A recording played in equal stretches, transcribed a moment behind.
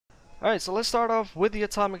Alright, so let's start off with the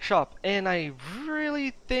Atomic Shop, and I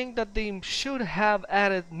really think that they should have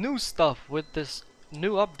added new stuff with this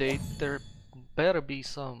new update. There better be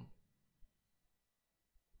some.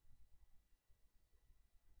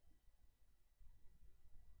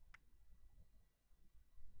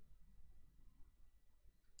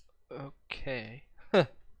 Okay.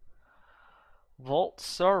 Vault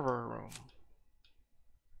server room.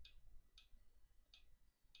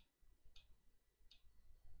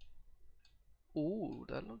 Ooh,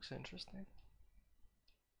 that looks interesting.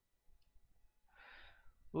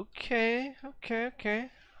 Okay.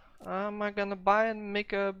 Am I gonna buy and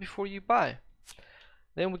make a before you buy?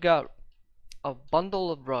 Then we got a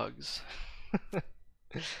bundle of rugs.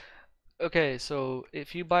 Okay, so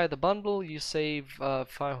if you buy the bundle, you save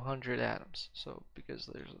 500 atoms. So because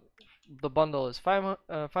the bundle is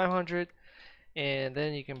 500, and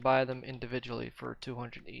then you can buy them individually for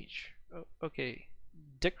 200 each. Okay,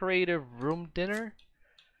 decorative room dinner.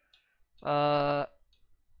 Uh,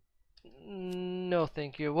 no,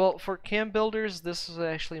 thank you. Well, for camp builders, this is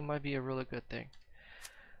actually might be a really good thing.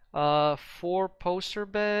 4 poster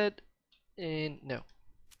bed, and no,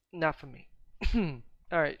 not for me.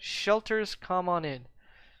 Alright, shelters, come on in.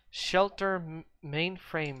 Shelter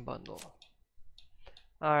mainframe bundle.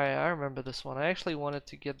 Alright, I remember this one. I actually wanted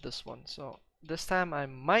to get this one, so this time I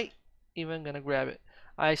might even gonna grab it.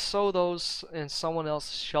 I saw those in someone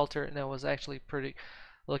else's shelter and it was actually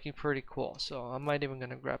looking pretty cool, so I might even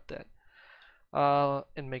gonna grab that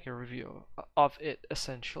and make a review of it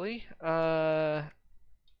essentially.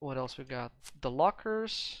 What else we got? The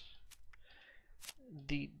lockers,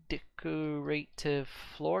 the decorative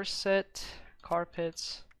floor set,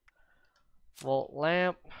 carpets, vault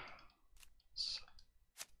lamp,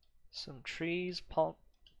 some trees, palm.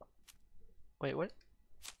 Wait, what?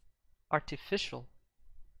 Artificial.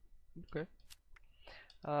 Okay.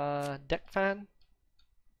 Deck fan,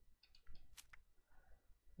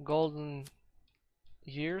 golden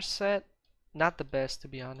year set. Not the best, to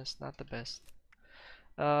be honest. Not the best.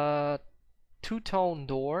 Two-tone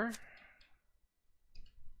door.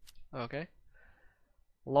 Okay.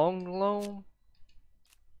 Long loam.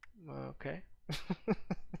 Okay.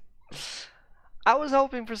 I was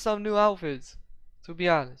hoping for some new outfits, to be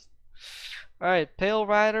honest. Alright, Pale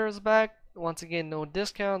Rider is back. Once again, no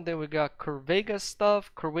discount. Then we got Corvega stuff.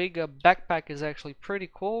 Corvega backpack is actually pretty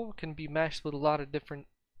cool. Can be matched with a lot of different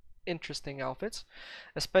interesting outfits,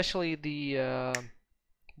 especially the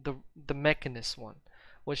Mechanist one,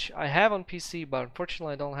 which I have on PC, but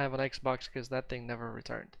unfortunately I don't have on Xbox because that thing never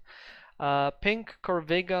returned. Pink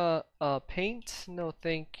Corvega paint, no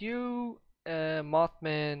thank you.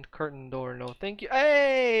 Mothman curtain door, no thank you.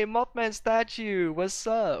 Hey, Mothman statue, what's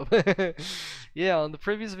up? Yeah, on the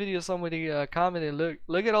previous video somebody commented,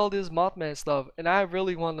 look at all this Mothman stuff, and I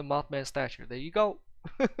really want the Mothman statue. There you go.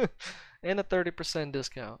 And a 30%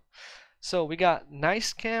 discount. So we got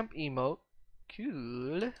nice camp emote,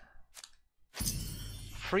 cool.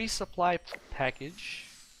 Free supply package,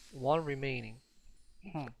 1 remaining.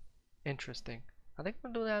 Interesting. I think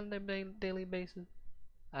we'll do that on a daily basis.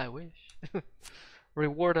 I wish.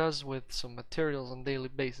 Reward us with some materials on daily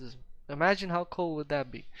basis. Imagine how cool would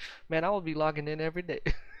that be. Man, I would be logging in every day.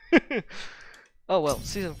 Oh well,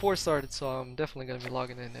 season 4 started, so I'm definitely gonna be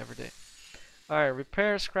logging in every day. Alright,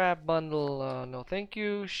 repair scrap bundle, no thank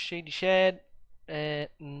you. Shady shed,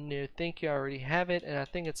 no thank you, I already have it, and I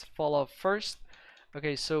think it's fall off first.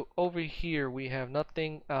 Okay, so over here we have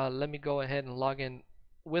nothing. Let me go ahead and log in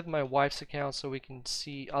with my wife's account so we can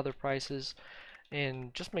see other prices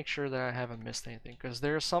and just make sure that I haven't missed anything, because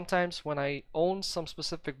there are sometimes when I own some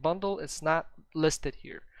specific bundle it's not listed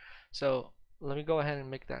here. So let me go ahead and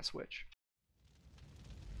make that switch.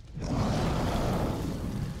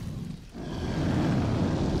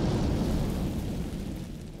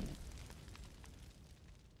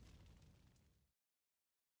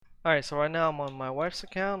 Alright, so right now I'm on my wife's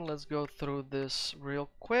account. Let's go through this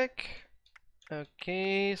real quick.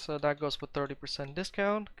 Okay, so that goes with 30%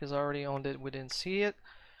 discount because I already owned it, we didn't see it.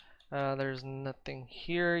 There's nothing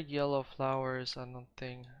here. Yellow flowers, I don't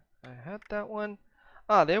think I had that one.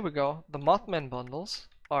 Ah, there we go. The Mothman bundles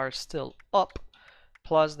are still up,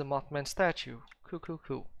 plus the Mothman statue.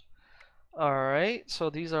 Cool. Alright, so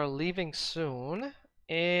these are leaving soon.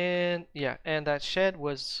 And yeah, and that shed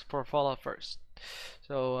was for Fallout first.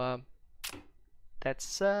 So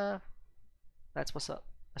that's what's up.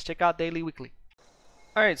 Let's check out daily, weekly.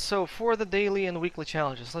 Alright, so for the daily and weekly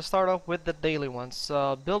challenges, let's start off with the daily ones.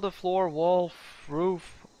 Build a floor, wall,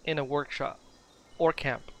 roof in a workshop or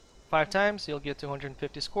camp. 5 times, you'll get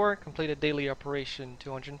 250 score. Complete a daily operation,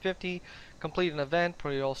 250. Complete an event,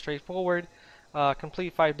 pretty all straightforward.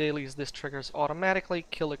 Complete 5 dailies, this triggers automatically.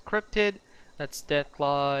 Kill a cryptid, that's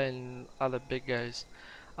Deathclaw and other big guys.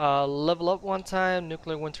 Level up 1 time,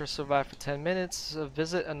 nuclear winter survive for 10 minutes,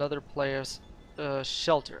 visit another player's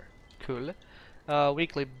shelter. Cool.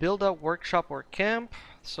 Weekly build up, workshop, or camp.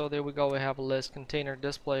 So there we go, we have a list: container,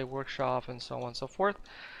 display, workshop, and so on and so forth.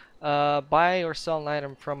 Buy or sell an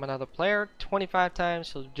item from another player 25 times,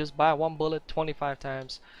 so just buy 1 bullet 25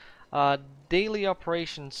 times. Daily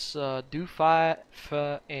operations, do 5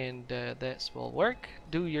 and this will work.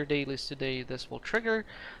 Do your dailies today, this will trigger.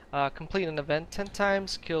 Complete an event 10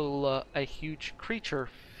 times, kill a huge creature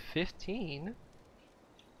 15.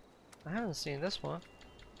 I haven't seen this one.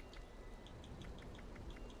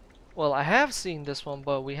 Well, I have seen this one,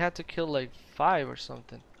 but we had to kill like 5 or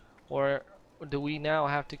something. Or do we now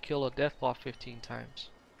have to kill a Deathclaw 15 times?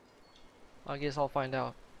 I guess I'll find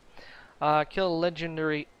out. Kill a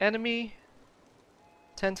legendary enemy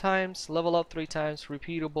 10 times, level up 3 times,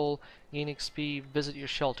 repeatable, gain XP, visit your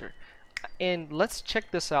shelter. And let's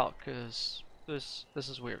check this out, because this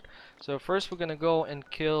is weird. So first we're gonna go and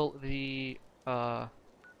kill the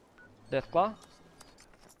Deathclaw.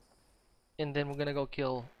 And then we're gonna go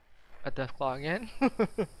kill a Deathclaw again.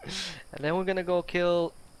 And then we're gonna go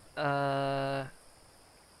kill I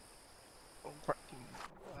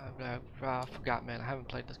forgot, man. I haven't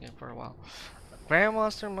played this game for a while. Grand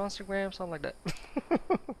Monster, Monster Gram, something like that.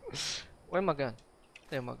 Where's my gun?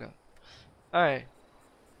 There's my gun. Alright.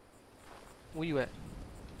 Where you at?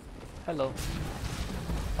 Hello.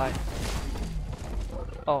 Bye.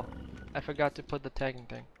 Oh, I forgot to put the tagging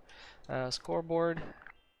thing. Scoreboard.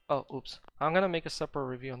 Oh, oops. I'm gonna make a separate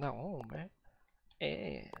review on that. Oh, man.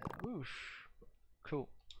 And, whoosh. Cool.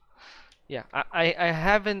 Yeah,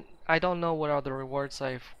 I don't know what are the rewards.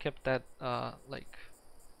 I've kept that, like,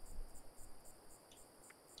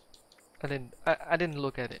 I didn't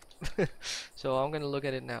look at it. So I'm gonna look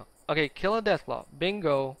at it now. Okay, kill a Deathclaw.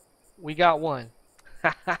 Bingo. We got one.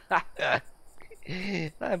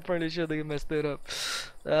 I'm pretty sure they messed it up.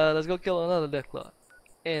 Let's go kill another Deathclaw.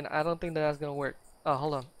 And I don't think that's gonna work. Oh,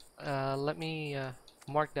 hold on. Let me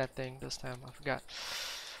mark that thing this time. I forgot.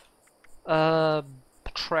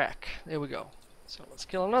 Track. There we go. So let's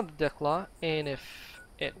kill another Deathclaw, and if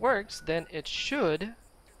it works, then it should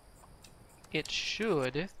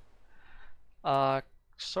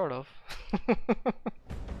sort of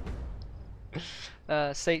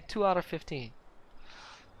say 2 out of 15.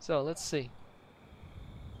 So let's see.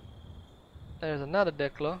 There's another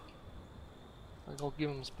Deathclaw. I'll go give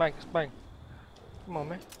him a spank. Come on,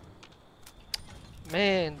 man.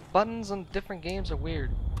 Man, buttons on different games are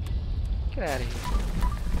weird. Get out of here.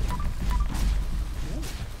 Ooh,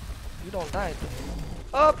 you don't die.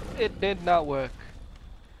 Up! It did not work.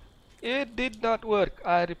 It did not work,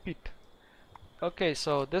 I repeat. Okay,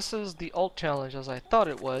 so this is the ult challenge as I thought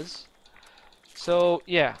it was. So,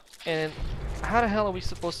 yeah. And how the hell are we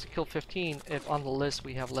supposed to kill 15 if on the list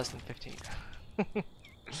we have less than 15?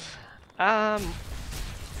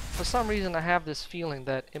 For some reason I have this feeling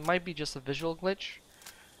that it might be just a visual glitch.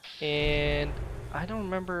 And I don't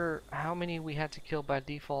remember how many we had to kill by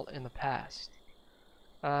default in the past.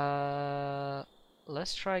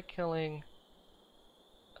 Let's try killing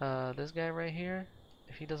this guy right here.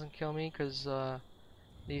 If he doesn't kill me, because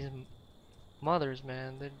these mothers,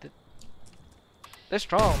 man, they're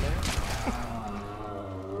strong, man.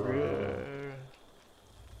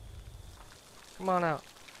 Come on out.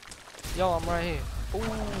 Yo, I'm right here. Ooh,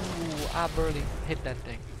 I barely hit that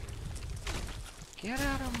thing. Get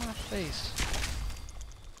out of my face.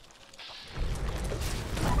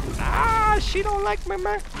 Ah, she don't like me,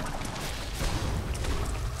 man.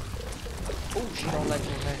 Ooh, she don't like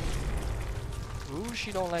me, man. Ooh,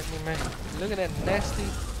 she don't like me, man. Look at that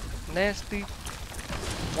nasty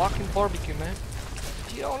walking barbecue, man.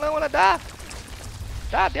 She don't know when I die.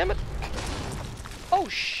 Die, damn it. Oh,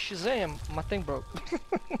 Shazam, my thing broke.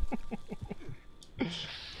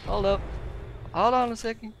 Hold up. Hold on a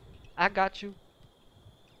second. I got you.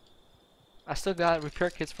 I still got repair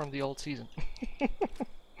kits from the old season.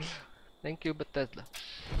 Thank you, Bethesda.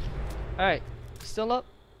 Alright, still up?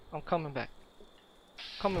 I'm coming back.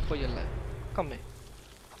 Coming for your life. Come here.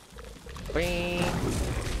 Bing.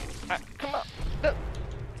 Come on. What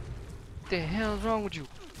the hell's wrong with you?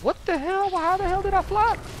 What the hell? How the hell did I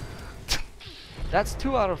fly? That's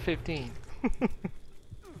 2 out of 15.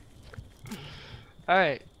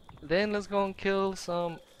 Alright, then let's go and kill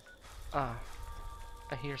some... I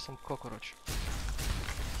hear some cockroach.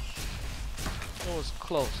 It was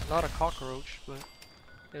close. Not a cockroach, but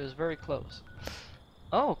it was very close.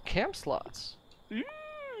 Oh, camp slots.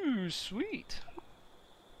 Ooh, sweet.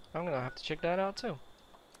 I'm gonna have to check that out too.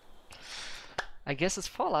 I guess it's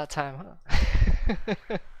Fallout time,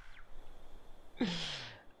 huh?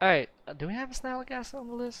 Alright, do we have a Snallygas on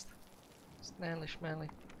the list? Snally schmally.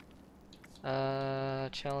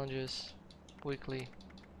 Challenges. Weekly.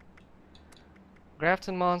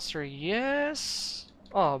 Grafton Monster, yes!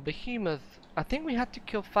 Oh, Behemoth. I think we had to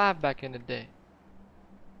kill 5 back in the day.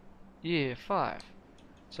 Yeah, 5.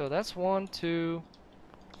 So that's 1, 2,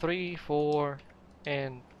 3, 4,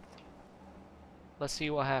 and let's see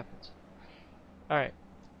what happens. Alright.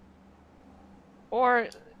 Or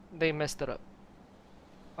they messed it up.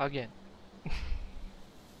 Again.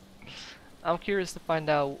 I'm curious to find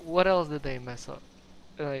out what else did they mess up.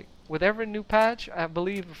 Like, with every new patch, I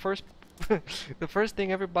believe the first the first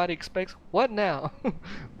thing everybody expects, what now?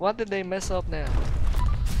 What did they mess up now?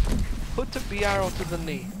 Who took the arrow to the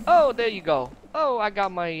knee? Oh, there you go. Oh, I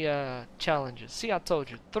got my challenges. See, I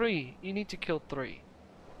told you. 3. You need to kill 3.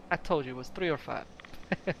 I told you it was 3 or 5.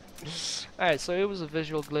 Alright, so it was a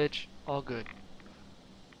visual glitch. All good.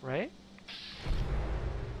 Right?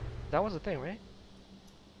 That was the thing, right?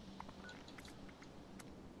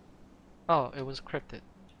 Oh, it was cryptid.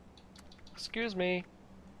 Excuse me.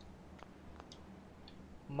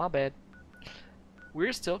 My bad.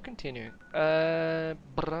 We're still continuing.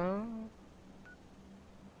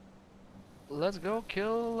 Let's go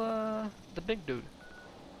kill the big dude.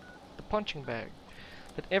 The punching bag.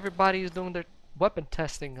 That everybody is doing their weapon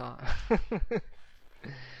testing on.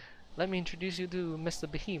 Let me introduce you to Mr.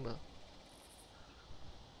 Behemoth.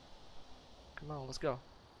 Come on, let's go.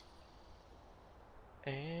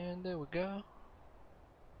 And there we go.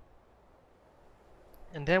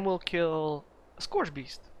 And then we'll kill a Scourge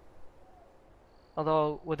Beast.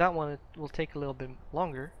 Although with that one it will take a little bit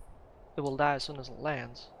longer. It will die as soon as it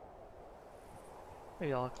lands.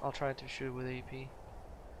 Maybe I'll try to shoot with AP.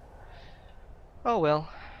 Oh well.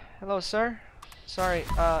 Hello, sir. Sorry,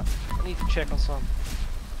 I need to check on something.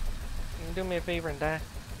 Can you do me a favor and die?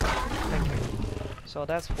 Thank you. So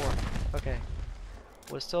that's 4. Okay.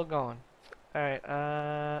 We're still going. Alright,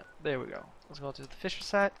 there we go. Let's go to the Fisher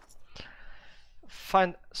site.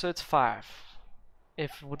 So it's 5.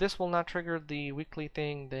 If this will not trigger the weekly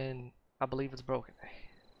thing, then I believe it's broken.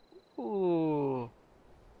 Ooh.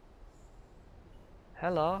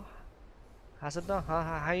 Hello. How's it doing?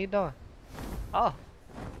 How you doing? Oh.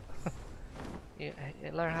 you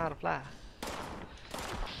learn how to fly.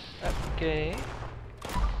 Okay.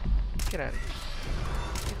 Get out of here.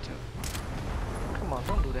 Get to it. Come on,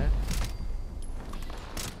 don't do that.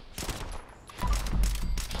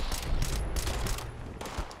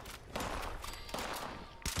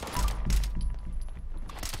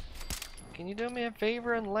 Can you do me a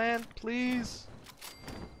favor and land, please?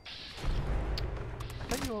 I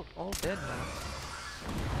thought you were all dead now.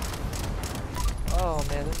 Oh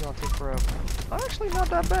man, this is gonna take forever. Actually, not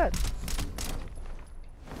that bad.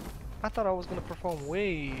 I thought I was gonna perform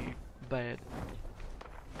way bad.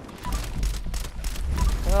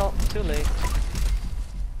 Well, too late.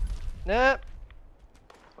 Nope.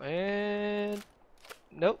 And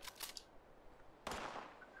nope.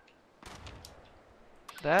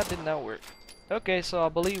 That did not work. Okay, so I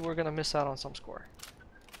believe we're gonna miss out on some score.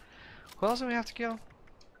 Who else do we have to kill?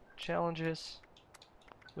 Challenges.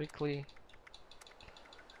 Weekly.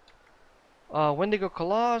 Wendigo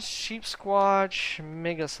Colossus, Sheep Squatch,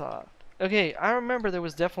 Megasoft. Okay, I remember there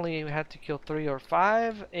was definitely we had to kill 3 or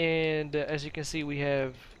 5, and as you can see we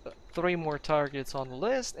have 3 more targets on the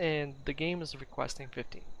list, and the game is requesting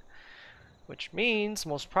 15. Which means,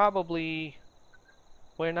 most probably,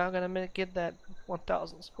 we're not gonna get that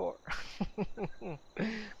 1000 score.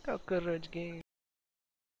 Go courage game.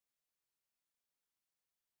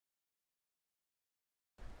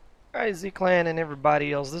 Alright, Z-Clan and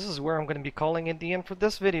everybody else, this is where I'm going to be calling it the end for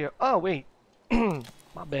this video. Oh, wait.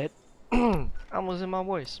 My bad. I'm losing my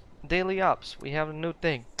voice. Daily Ops, we have a new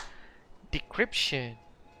thing. Decryption.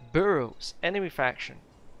 Burrows. Enemy faction.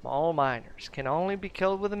 All miners can only be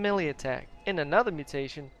killed with a melee attack. In another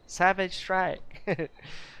mutation, Savage Strike.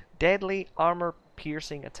 Deadly armor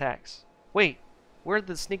piercing attacks. Wait, where'd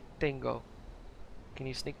the sneak thing go? Can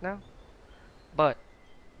you sneak now? But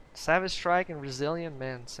Savage Strike and Resilient,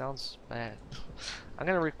 man, sounds bad. I'm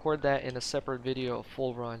gonna record that in a separate video of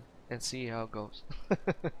full run and see how it goes.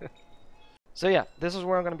 So yeah, this is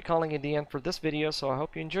where I'm gonna be calling it the end for this video, so I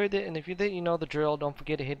hope you enjoyed it, and if you did, you know the drill. Don't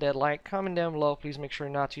forget to hit that like, comment down below. Please make sure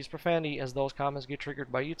not to use profanity, as those comments get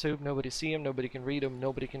triggered by YouTube. Nobody see them, nobody can read them,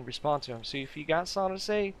 nobody can respond to them. So if you got something to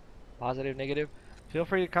say, positive, negative, Feel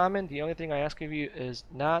free to comment. The only thing I ask of you is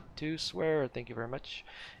not to swear. Thank you very much.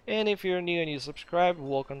 And if you're new and you subscribe,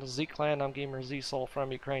 welcome to Z Clan. I'm Gamer Z Soul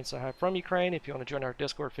from Ukraine. So hi from Ukraine. If you want to join our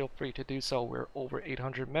Discord, feel free to do so. We're over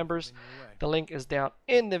 800 members. The link is down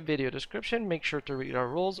in the video description. Make sure to read our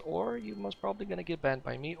rules, or you're most probably gonna get banned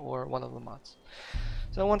by me or one of the mods.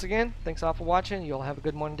 So once again, thanks all for watching. You all have a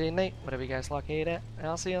good morning, day, and night, whatever you guys locate at, and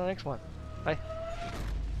I'll see you on the next one. Bye.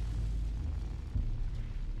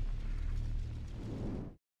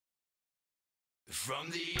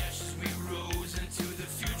 From the ashes we rose.